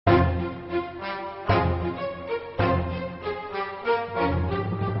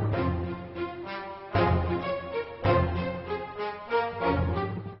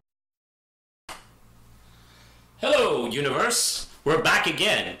Youniverse. We're back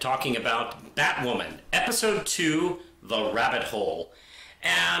again talking about Batwoman, Episode 2, The Rabbit Hole.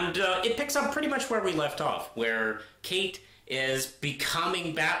 And it picks up pretty much where we left off, where Kate is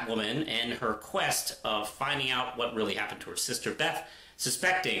becoming Batwoman in her quest of finding out what really happened to her sister Beth,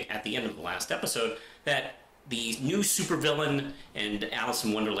 suspecting at the end of the last episode that the new supervillain and Alice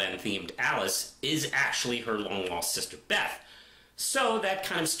in Wonderland themed Alice is actually her long-lost sister Beth. So that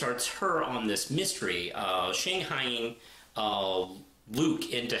kind of starts her on this mystery, shanghaiing Luke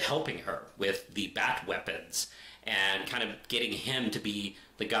into helping her with the bat weapons and kind of getting him to be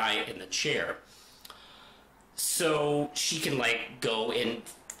the guy in the chair. So she can, go and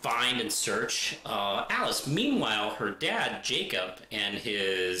find and search Alice. Meanwhile, her dad, Jacob, and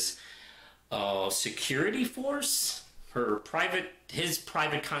his security force, his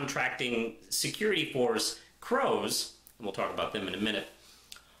private contracting security force, Crows, and we'll talk about them in a minute,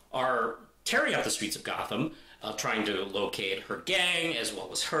 are tearing out the streets of Gotham, trying to locate her gang as well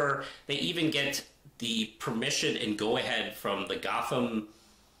as her. They even get the permission and go-ahead from the Gotham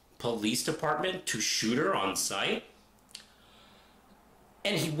Police Department to shoot her on sight.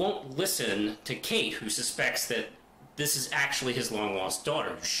 And he won't listen to Kate, who suspects that this is actually his long-lost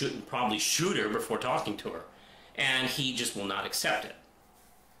daughter. You shouldn't probably shoot her before talking to her. And he just will not accept it.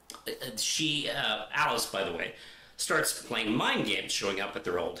 Alice, by the way, starts playing mind games, showing up at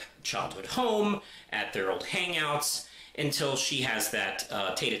their old childhood home, at their old hangouts, until she has that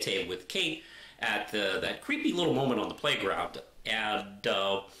tete-a-tete with Kate at that creepy little moment on the playground. And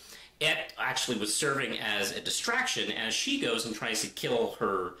it actually was serving as a distraction as she goes and tries to kill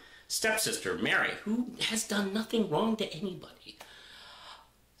her stepsister, Mary, who has done nothing wrong to anybody.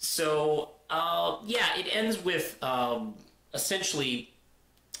 So, it ends with essentially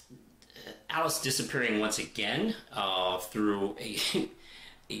Alice disappearing once again through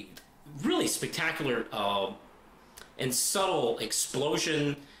a really spectacular and subtle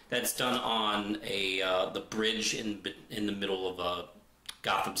explosion that's done on the bridge in the middle of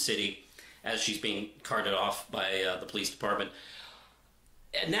Gotham City as she's being carted off by the police department.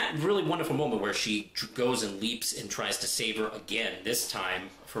 And that really wonderful moment where she goes and leaps and tries to save her again, this time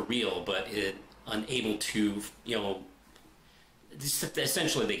for real, but unable to,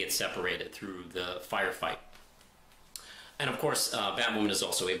 essentially they get separated through the firefight. And of course, Batwoman is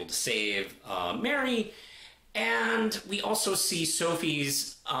also able to save Mary, and we also see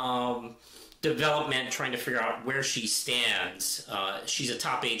Sophie's development, trying to figure out where she stands. She's a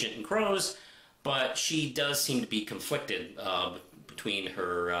top agent in Crows, but she does seem to be conflicted between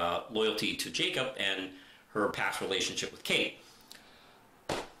her loyalty to Jacob and her past relationship with Kate.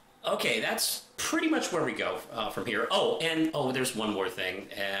 Okay, that's pretty much where we go from here. There's one more thing,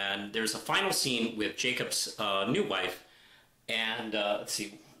 and there's a final scene with Jacob's new wife, and let's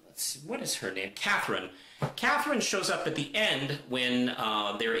see, what is her name? Catherine. Catherine shows up at the end when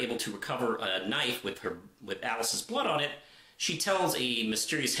they're able to recover a knife with Alice's blood on it. She tells a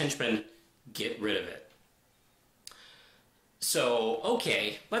mysterious henchman, "Get rid of it." So,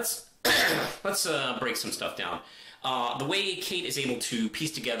 okay, let's break some stuff down. The way Kate is able to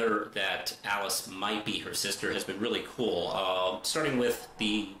piece together that Alice might be her sister has been really cool. Starting with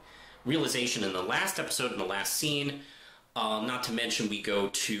the realization in the last episode, in the last scene. Not to mention we go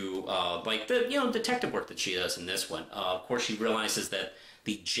to the detective work that she does in this one. Of course, she realizes that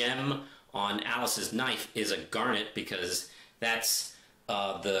the gem on Alice's knife is a garnet because that's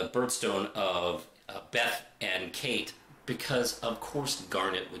the birthstone of Beth and Kate. Because of course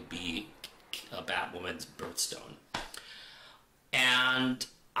garnet would be Batwoman's birthstone. And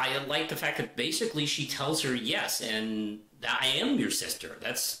I like the fact that basically she tells her yes, and I am your sister.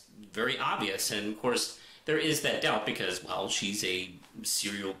 That's very obvious. And of course, there is that doubt because, well, she's a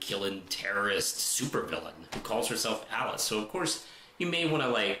serial killing terrorist supervillain who calls herself Alice. So of course, you may want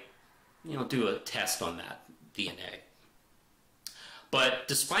to do a test on that DNA. But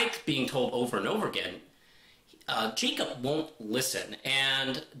despite being told over and over again, Jacob won't listen,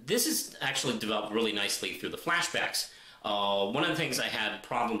 and this is actually developed really nicely through the flashbacks. One of the things I had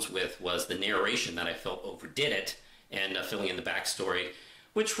problems with was the narration that I felt overdid it, and filling in the backstory,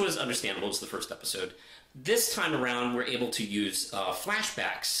 which was understandable. It was the first episode. This time around, we're able to use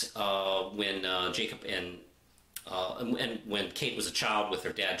flashbacks when Jacob and when Kate was a child with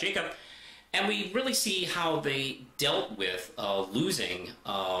her dad, Jacob, and we really see how they dealt with losing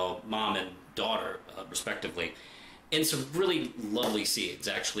mom and daughter, respectively, in some really lovely scenes,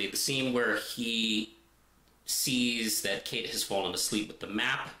 actually. The scene where he sees that Kate has fallen asleep with the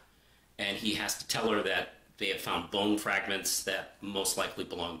map, and he has to tell her that they have found bone fragments that most likely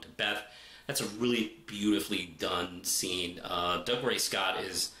belong to Beth. That's a really beautifully done scene. Doug Ray Scott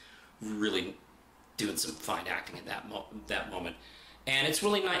is really doing some fine acting in that moment. And it's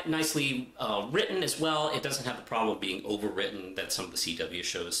really nicely written as well. It doesn't have the problem of being overwritten that some of the CW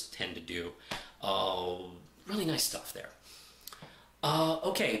shows tend to do. Really nice stuff there.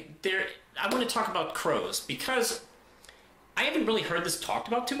 Okay, I want to talk about crows because I haven't really heard this talked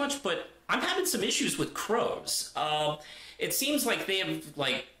about too much, but I'm having some issues with crows. It seems like they have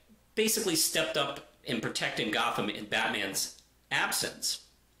basically stepped up in protecting Gotham in Batman's absence.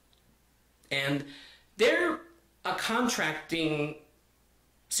 And they're a contracting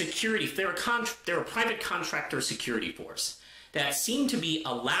security, they're a private contractor security force that seem to be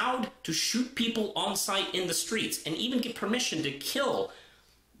allowed to shoot people on site in the streets and even get permission to kill.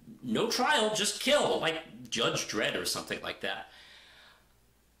 No trial, just kill, like Judge Dredd or something like that.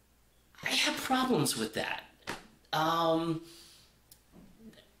 I have problems with that.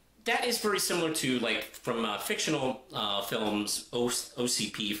 That is very similar to, from fictional films,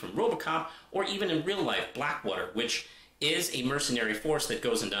 OCP from RoboCop, or even in real life, Blackwater, which is a mercenary force that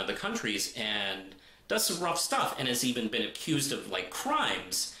goes into other countries and does some rough stuff and has even been accused of,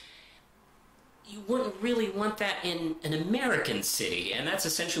 crimes. You wouldn't really want that in an American city, and that's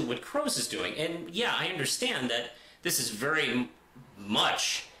essentially what Crows is doing. And yeah, I understand that this is very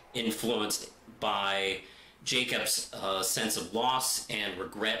much influenced by Jacob's sense of loss and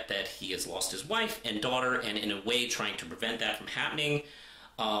regret that he has lost his wife and daughter, and in a way trying to prevent that from happening.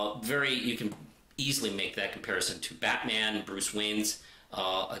 You can easily make that comparison to Batman, Bruce Wayne's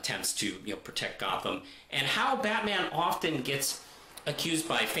attempts to protect Gotham, and how Batman often gets accused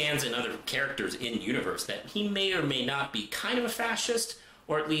by fans and other characters in Youniverse that he may or may not be kind of a fascist,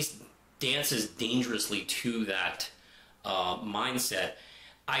 or at least dances dangerously to that mindset.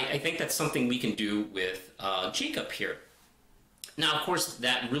 I think that's something we can do with Jacob here. Now, of course,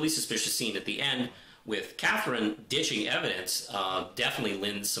 that really suspicious scene at the end with Catherine ditching evidence definitely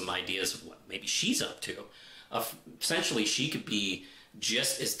lends some ideas of what maybe she's up to. Essentially, she could be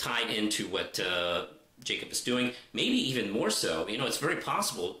just as tied into what Jacob is doing, maybe even more so. It's very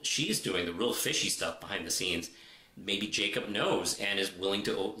possible she's doing the real fishy stuff behind the scenes. Maybe Jacob knows and is willing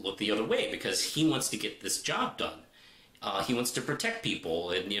to look the other way because he wants to get this job done. He wants to protect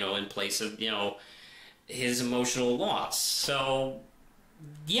people, and in place of his emotional loss. So,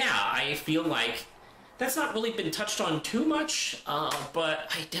 yeah, I feel like that's not really been touched on too much,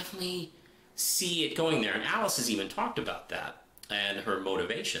 but I definitely see it going there. And Alice has even talked about that and her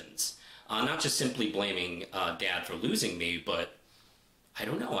motivations. Not just simply blaming Dad for losing me, but I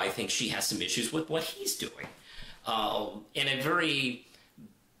don't know. I think she has some issues with what he's doing. In a very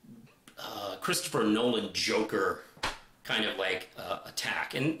Christopher Nolan Joker kind of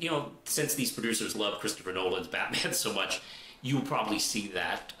attack. And, since these producers love Christopher Nolan's Batman so much, you'll probably see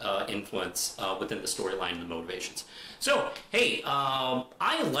that influence within the storyline and the motivations. So, hey,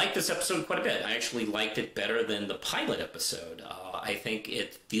 I liked this episode quite a bit. I actually liked it better than the pilot episode. I think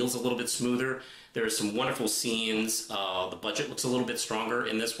it feels a little bit smoother. There are some wonderful scenes. The budget looks a little bit stronger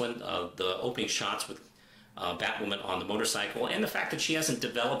in this one. The opening shots with Batwoman on the motorcycle, and the fact that she hasn't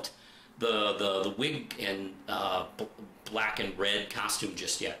developed the wig and black and red costume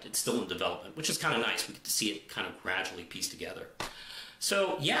just yet. It's still in development, which is kind of nice. We get to see it kind of gradually pieced together.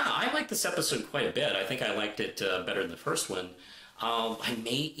 So, yeah, I like this episode quite a bit. I think I liked it better than the first one. I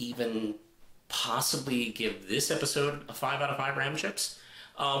may even possibly give this episode a 5 out of 5 Ram Chips.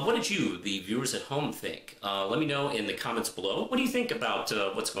 What did you, the viewers at home, think? Let me know in the comments below. What do you think about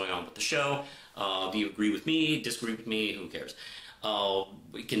what's going on with the show? Do you agree with me, disagree with me? Who cares?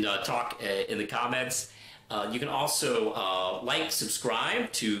 We can talk in the comments. You can also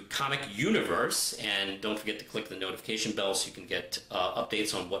subscribe to Comic Youniverse, and don't forget to click the notification bell so you can get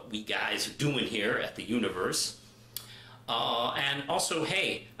updates on what we guys are doing here at the Youniverse. And also,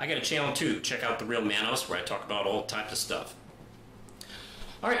 hey, I got a channel too. Check out The Real Manos, where I talk about all types of stuff.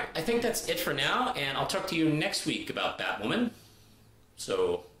 Alright, I think that's it for now, and I'll talk to you next week about Batwoman.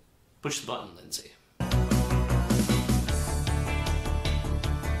 So, push the button, Lindsay.